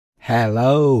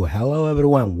Hello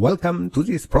everyone. Welcome to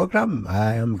this program.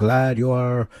 I am glad you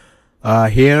are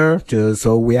here.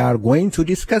 So we are going to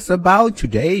discuss about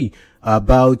today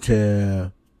about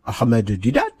Ahmed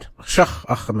Deedat, Sheikh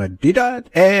Ahmed Deedat,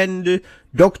 and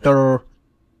Dr.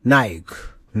 Naik.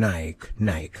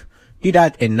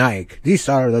 Deedat and Naik. These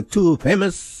are the two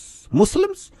famous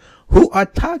Muslims who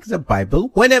attack the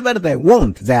Bible whenever they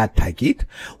want. They attack it.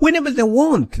 Whenever they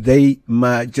want, they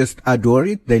just adore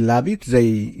it. They love it.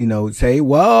 They, say,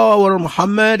 wow, our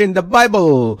Muhammad in the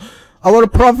Bible, our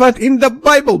Prophet in the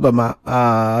Bible.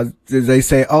 They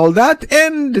say all that,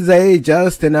 and they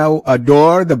just,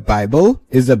 adore the Bible.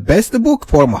 Is the best book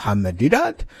for Muhammad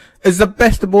Deedat. Is the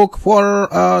best book for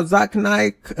Zak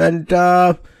Naik and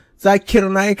Zakir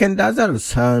Naik and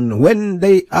others. And when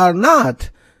they are not,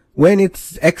 when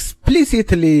it's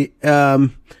explicitly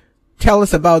tell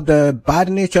us about the bad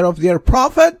nature of their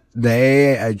prophet,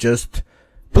 they just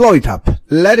blow it up.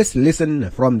 Let us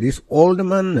listen from this old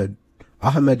man,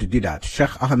 Ahmed Deedat,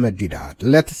 Sheikh Ahmed Deedat.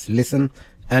 Let's listen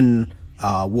and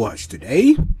watch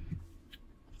today.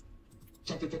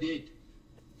 Chapter 38.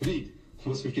 Read.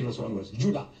 Verse 15 also onwards.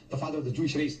 Judah, the father of the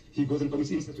Jewish race, he goes and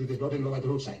commits incest with his daughter-in-law at the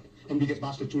roadside and begets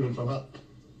bastard children from her.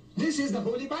 This is the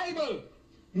Holy Bible.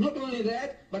 Not only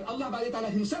that, but Allah Ta'ala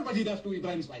himself, what he does to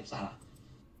Ibrahim's wife, Sarah.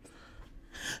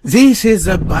 This is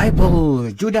a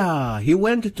Bible. Judah, he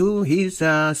went to his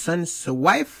son's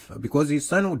wife because his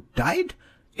son died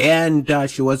and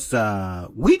she was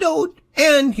widowed,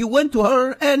 and he went to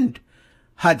her and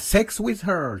had sex with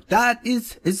her.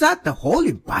 Is that the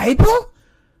Holy Bible?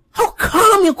 How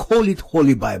come you call it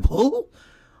Holy Bible?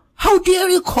 How dare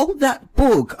you call that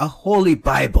book a Holy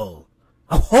Bible?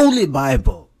 A Holy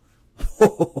Bible.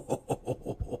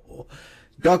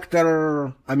 Not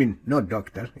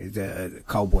doctor, he's a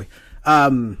cowboy.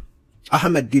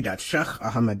 Ahmed Deedat, Sheikh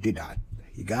Ahmed Deedat.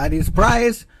 He got his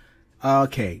prize.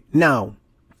 Okay, now,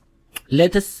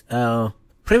 let us,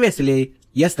 previously,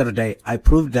 yesterday, I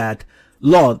proved that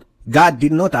God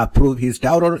did not approve his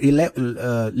daughter. He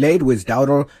laid with his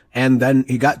daughter, and then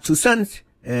he got two sons,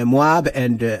 Moab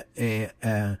and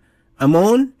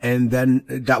Ammon, and then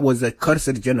that was a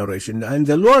cursed generation. And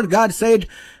the Lord God said,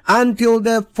 until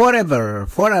the forever,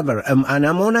 an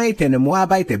Ammonite and a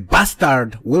Moabite, a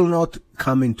bastard, will not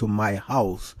come into my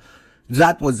house.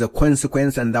 That was the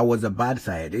consequence, and that was a bad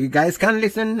side. You guys can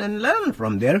listen and learn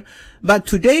from there. But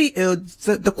today,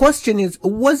 the question is,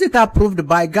 was it approved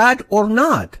by God or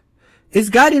not?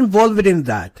 Is God involved in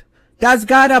that? Does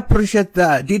God appreciate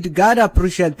that? Did God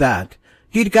appreciate that?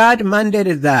 Did God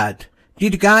mandate that?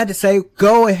 Did God say,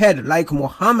 go ahead, like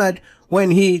Muhammad,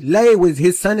 when he lay with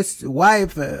his son's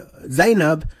wife,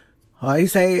 Zainab, he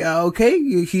say, okay,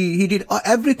 he did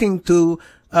everything to,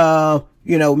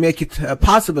 make it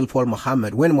possible for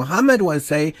Muhammad. When Muhammad was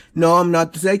say, no, I'm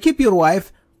not to say, keep your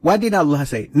wife. What did Allah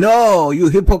say? No, you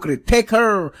hypocrite, take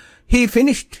her. He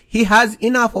finished. He has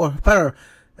enough of her.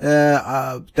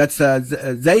 That's,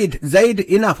 Zaid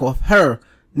enough of her.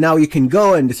 Now you can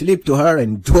go and sleep to her,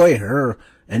 enjoy her.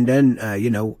 And then,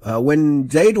 when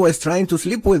Zaid was trying to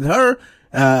sleep with her,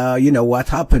 what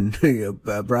happened?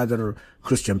 Brother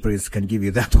Christian priest can give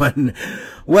you that one.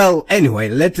 Well, anyway,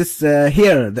 let us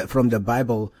hear from the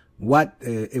Bible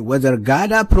whether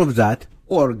God approved that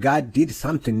or God did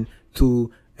something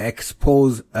to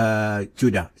expose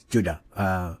Judah. Okay.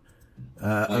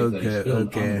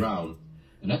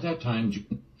 And at that time,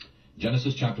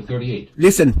 Genesis chapter 38.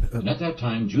 Listen. And at that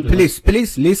time, Judah.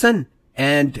 Please listen.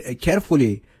 And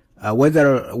carefully,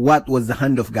 whether what was the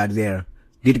hand of God there.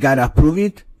 Did God approve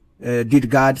it? Did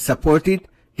God support it?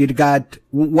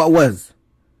 What was?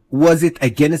 Was it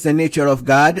against the nature of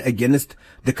God? Against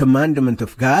the commandment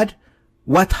of God?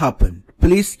 What happened?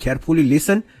 Please carefully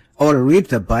listen or read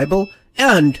the Bible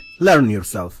and learn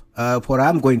yourself. For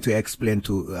I'm going to explain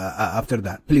to, after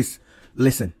that. Please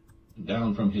listen.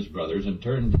 Down from his brothers and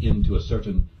turned into a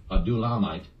certain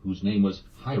Adullamite whose name was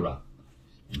Hira.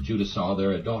 And Judah saw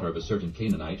there a daughter of a certain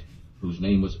Canaanite, whose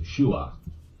name was Shua.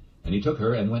 And he took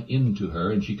her and went in to her,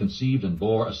 and she conceived and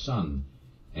bore a son,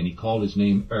 and he called his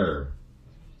name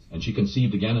And she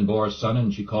conceived again and bore a son,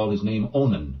 and she called his name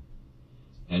Onan.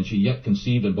 And she yet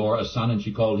conceived and bore a son, and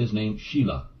she called his name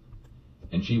Shelah.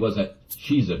 And she was at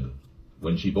Shezib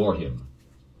when she bore him.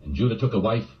 And Judah took a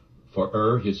wife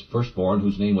for his firstborn,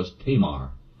 whose name was Tamar.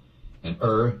 And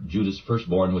Judah's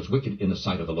firstborn, was wicked in the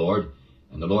sight of the Lord,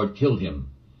 and the Lord killed him.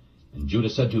 And Judah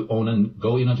said to Onan,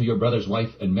 go in unto your brother's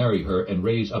wife, and marry her, and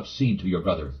raise up seed to your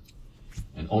brother.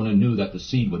 And Onan knew that the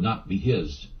seed would not be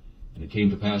his. And it came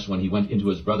to pass, when he went into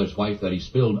his brother's wife, that he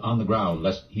spilled on the ground,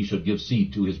 lest he should give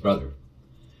seed to his brother.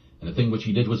 And the thing which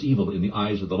he did was evil in the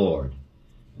eyes of the Lord.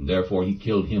 and therefore he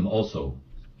killed him also.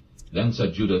 Then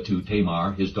said Judah to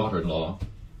Tamar, his daughter-in-law,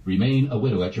 Remain a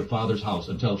widow at your father's house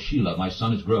until Shelah my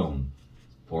son is grown.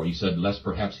 For he said, Lest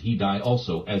perhaps he die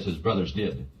also, as his brothers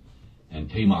did. And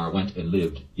Tamar went and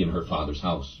lived in her father's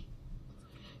house.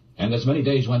 And as many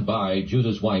days went by,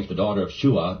 Judah's wife, the daughter of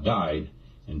Shua, died,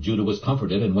 and Judah was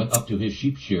comforted, and went up to his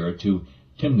sheep shearer to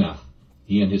Timnath,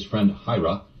 he and his friend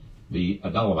Hira, the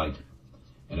Adullamite.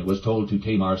 And it was told to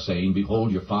Tamar, saying,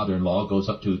 Behold, your father-in-law goes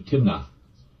up to Timnath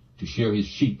to shear his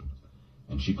sheep.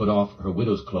 And she put off her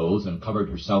widow's clothes, and covered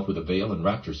herself with a veil, and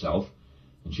wrapped herself.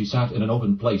 And she sat in an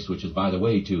open place, which is by the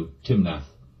way to Timnath.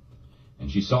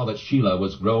 And she saw that Shelah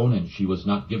was grown, and she was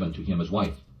not given to him as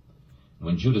wife. And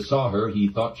when Judah saw her, he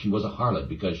thought she was a harlot,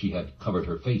 because she had covered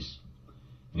her face.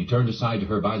 And he turned aside to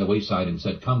her by the wayside, and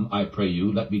said, Come, I pray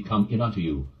you, let me come in unto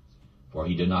you. For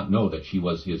he did not know that she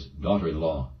was his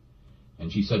daughter-in-law.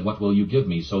 And she said, What will you give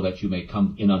me, so that you may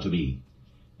come in unto me?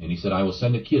 And he said, I will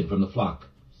send a kid from the flock.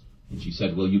 And she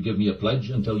said, Will you give me a pledge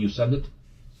until you send it?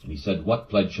 And he said, What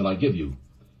pledge shall I give you?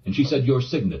 And she said, Your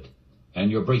signet, and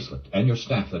your bracelet, and your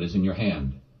staff that is in your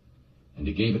hand. And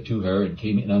he gave it to her, and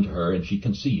came in unto her, and she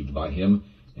conceived by him.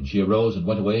 And she arose, and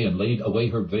went away, and laid away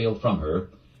her veil from her,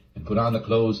 and put on the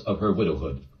clothes of her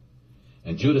widowhood.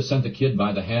 And Judah sent the kid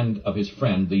by the hand of his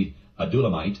friend, the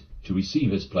Adullamite, to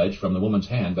receive his pledge from the woman's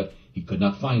hand, but he could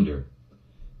not find her.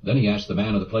 Then he asked the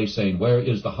man of the place, saying, Where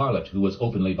is the harlot who was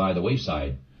openly by the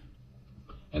wayside?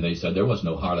 And they said, There was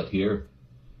no harlot here.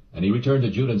 And he returned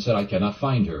to Judah and said, I cannot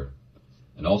find her.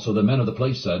 And also the men of the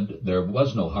place said, There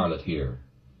was no harlot here.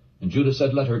 And Judah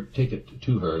said, Let her take it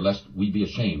to her, lest we be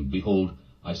ashamed. Behold,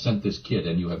 I sent this kid,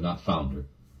 and you have not found her.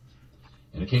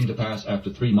 And it came to pass after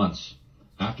 3 months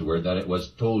afterward that it was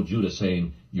told Judah,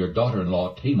 saying, Your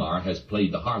daughter-in-law Tamar has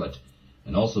played the harlot,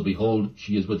 and also, behold,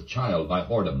 she is with child by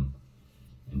whoredom.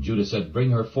 And Judah said,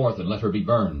 Bring her forth, and let her be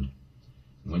burned.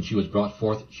 And when she was brought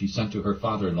forth, she sent to her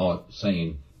father-in-law,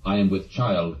 saying, I am with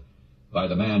child by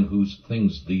the man whose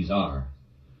things these are.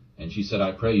 And she said,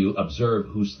 I pray you, observe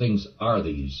whose things are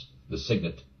these, the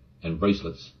signet, and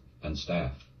bracelets, and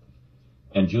staff.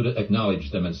 And Judah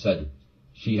acknowledged them, and said,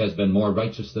 She has been more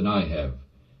righteous than I have,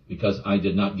 because I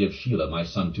did not give Shelah my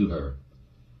son to her.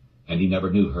 And he never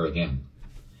knew her again.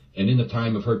 And in the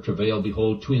time of her travail,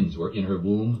 behold, twins were in her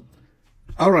womb.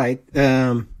 All right.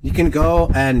 You can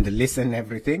go and listen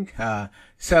everything.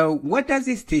 So what does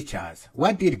this teach us?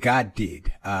 What did God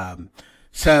did?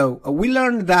 So we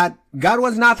learned that God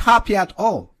was not happy at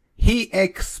all. He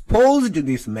exposed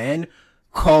this man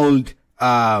called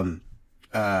Judah.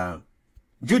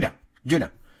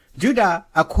 Judah,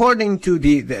 according to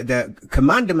the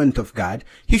commandment of God,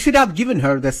 he should have given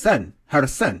her her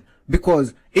son,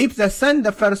 because if the son,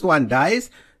 the first one, dies,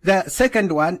 the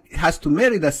second one has to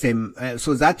marry the same,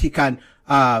 so that he can,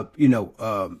 have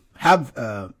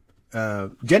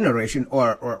generation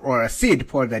or a seed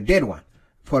for the dead one,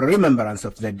 for remembrance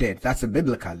of the dead. That's a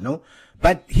biblical, no?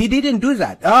 But he didn't do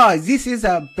that. Oh, this is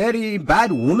a very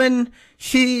bad woman.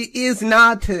 She's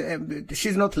not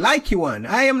like one.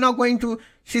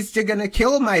 She's gonna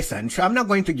kill my son, so I'm not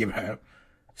going to give her.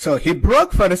 So he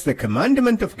broke first the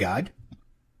commandment of God,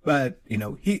 but,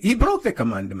 he broke the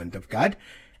commandment of God,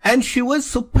 and she was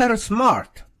super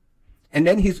smart. And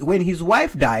then when his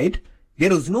wife died,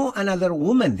 there was no another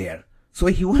woman there. So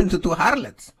he went to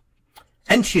harlots.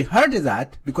 And she heard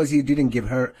that because he didn't give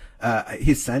her,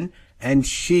 his son, and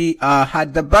she,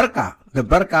 had the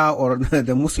burqa or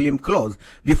the Muslim clothes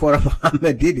before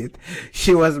Muhammad did it.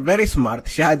 She was very smart.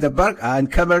 She had the burqa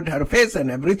and covered her face and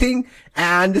everything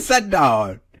and sat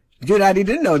down. Judah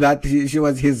didn't know that she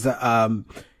was his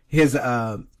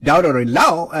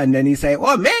daughter-in-law. And then he said,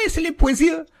 oh, may I sleep with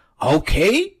you?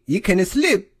 Okay, you can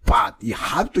sleep, but you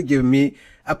have to give me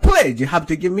a pledge. You have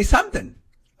to give me something.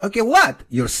 Okay, what?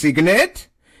 Your signet,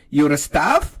 your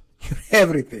staff,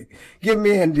 everything. Give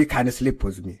me and you can sleep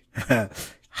with me.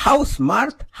 How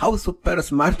super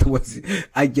smart was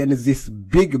against this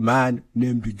big man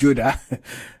named Judah.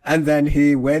 And then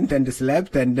he went and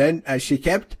slept, and then she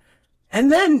kept.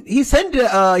 And then he sent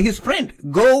his friend,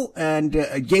 go and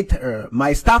get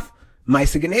my stuff, my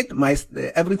signet, my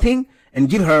everything, and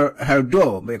give her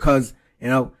dough, because,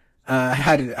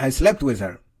 I slept with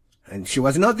her. And she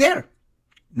was not there.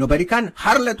 Nobody can.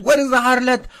 Harlot, where is the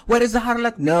harlot? Where is the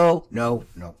harlot? No.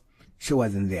 She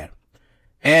wasn't there.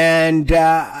 And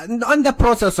on the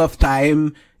process of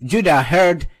time, Judah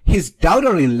heard his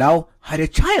daughter-in-law had a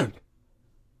child.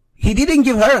 He didn't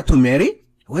give her to marry.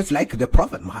 It was like the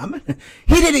Prophet Muhammad.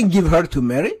 He didn't give her to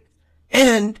marry.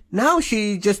 And now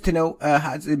she just,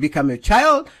 has become a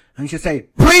child. And she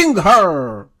said, bring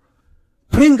her,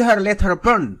 let her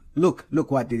burn. Look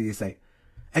what did he say?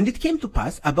 And it came to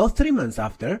pass about 3 months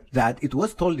after that it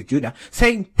was told to Judah,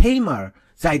 saying, Tamar,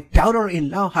 thy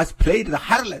daughter-in-law has played the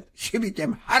harlot. She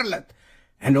became harlot.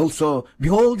 And also,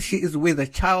 behold, she is with a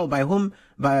child by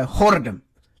whoredom.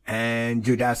 And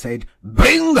Judah said,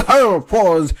 bring her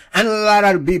forth and let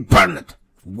her be burned.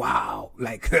 Wow,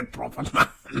 like the Prophet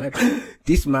Muhammad.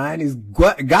 This man is,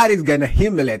 God is gonna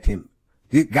humiliate him.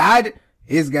 God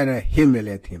is gonna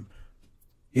humiliate him.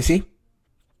 You see?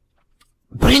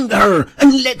 Bring her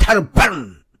and let her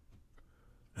burn.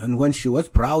 And when she was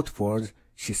brought forth,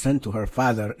 she sent to her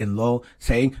father-in-law,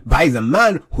 saying, by the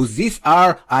man whose these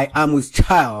are, I am with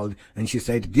child. And she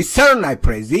said, discern, I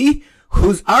pray thee,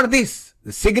 whose are these?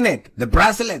 The signet, the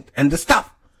bracelet, and the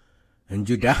staff. And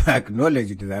Judah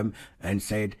acknowledged them and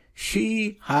said,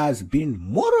 she has been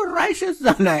more righteous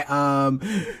than I am.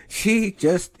 She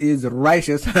just is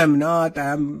righteous. I'm not.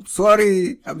 I'm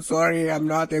sorry. I'm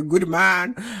not a good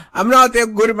man. I'm not a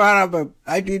good man.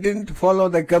 I didn't follow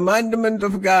the commandment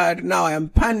of God. Now I am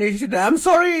punished. I'm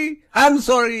sorry.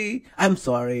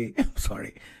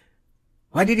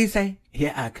 What did he say? He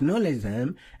acknowledged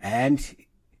them, and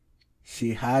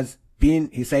he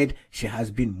said, she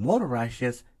has been more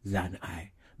righteous than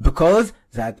I, because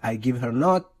that I give her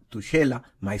not to Shelah,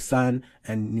 my son,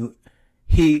 and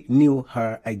he knew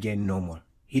her again no more.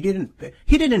 He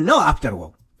didn't know after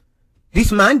all.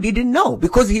 This man didn't know,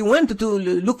 because he went to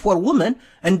look for a woman,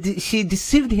 and she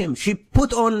deceived him. She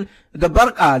put on the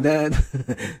burqa,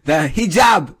 the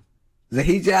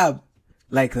hijab,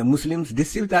 like the Muslims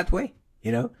deceive that way,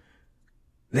 you know.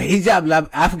 The hijab,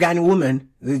 Afghan woman,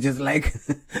 they just like,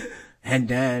 and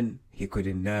then he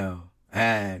couldn't know.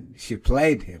 And she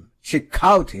played him. She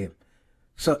caught him.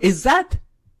 So is that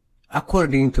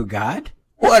according to God?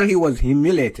 Or he was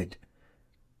humiliated?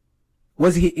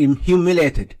 Was he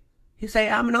humiliated? He say,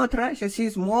 I'm not righteous.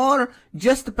 He's more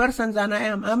just person than I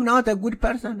am. I'm not a good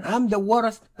person. I'm the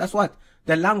worst. That's what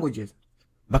the language is.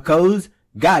 Because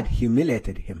God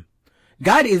humiliated him.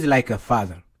 God is like a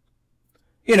father.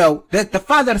 You know, that the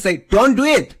father say, don't do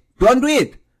it. Don't do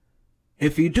it.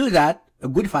 If you do that, a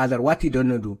good father, what he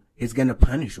don't do? He's gonna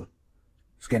punish you.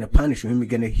 He's gonna punish you. He's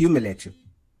gonna humiliate you.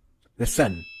 The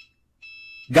son.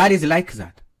 God is like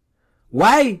that.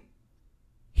 Why?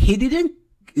 He didn't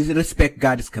respect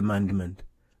God's commandment.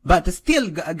 But still,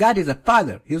 God is a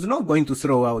father. He's not going to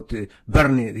throw out,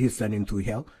 burn his son into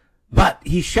hell. But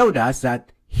he showed us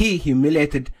that he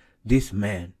humiliated this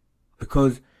man.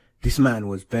 Because this man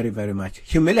was very, very much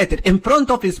humiliated in front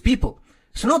of his people.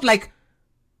 It's not like,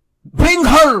 bring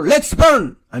her, let's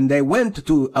burn. And they went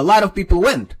to, a lot of people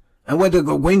went. And were they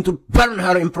going to burn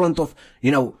her in front of,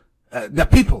 you know, the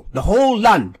people, the whole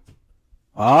land.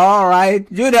 All right,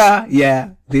 Judah,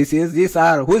 yeah, these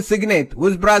are, whose signet,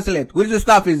 whose bracelet, whose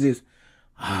stuff is this?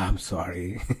 I'm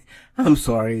sorry. I'm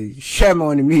sorry. Shame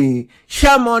on me.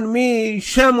 Shame on me.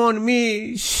 Shame on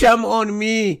me. Shame on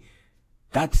me.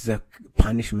 That's the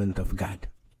punishment of God.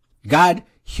 God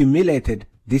humiliated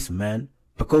this man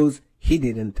because he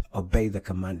didn't obey the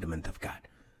commandment of God.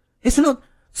 It's not,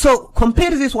 so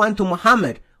compare this one to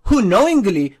Muhammad, who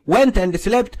knowingly went and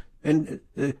slept and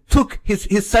took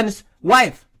his son's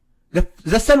wife.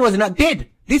 The son was not dead.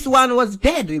 This one was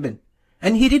dead even.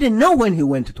 And he didn't know when he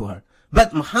went to her.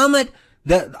 But Muhammad,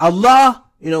 Allah,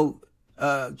 you know,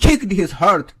 kicked his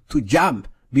heart to jump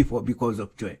because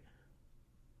of joy.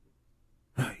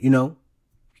 You know.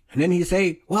 And then he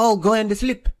say, well, go and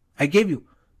sleep. I gave you.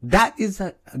 That is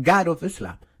a God of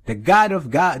Islam. The God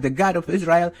of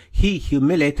Israel, he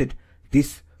humiliated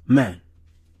this man.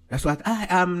 That's what I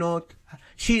am not.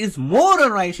 She is more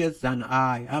righteous than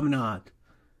I am not.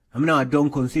 I'm not.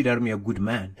 Don't consider me a good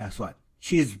man. That's what.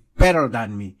 She is better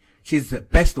than me. She's the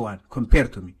best one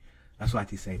compared to me. That's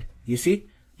what he said. You see?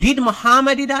 Did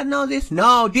Muhammad not know this?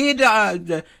 No. Did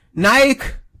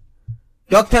Naik,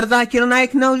 Dr. Zakir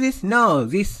Naik know this? No.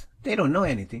 They don't know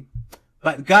anything.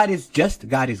 But God is just.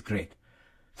 God is great.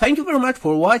 Thank you very much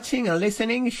for watching and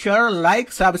listening. Share,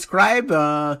 like, subscribe,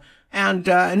 and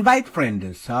invite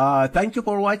friends. Thank you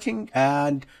for watching,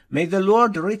 and may the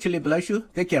Lord richly bless you.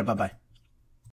 Take care. Bye-bye.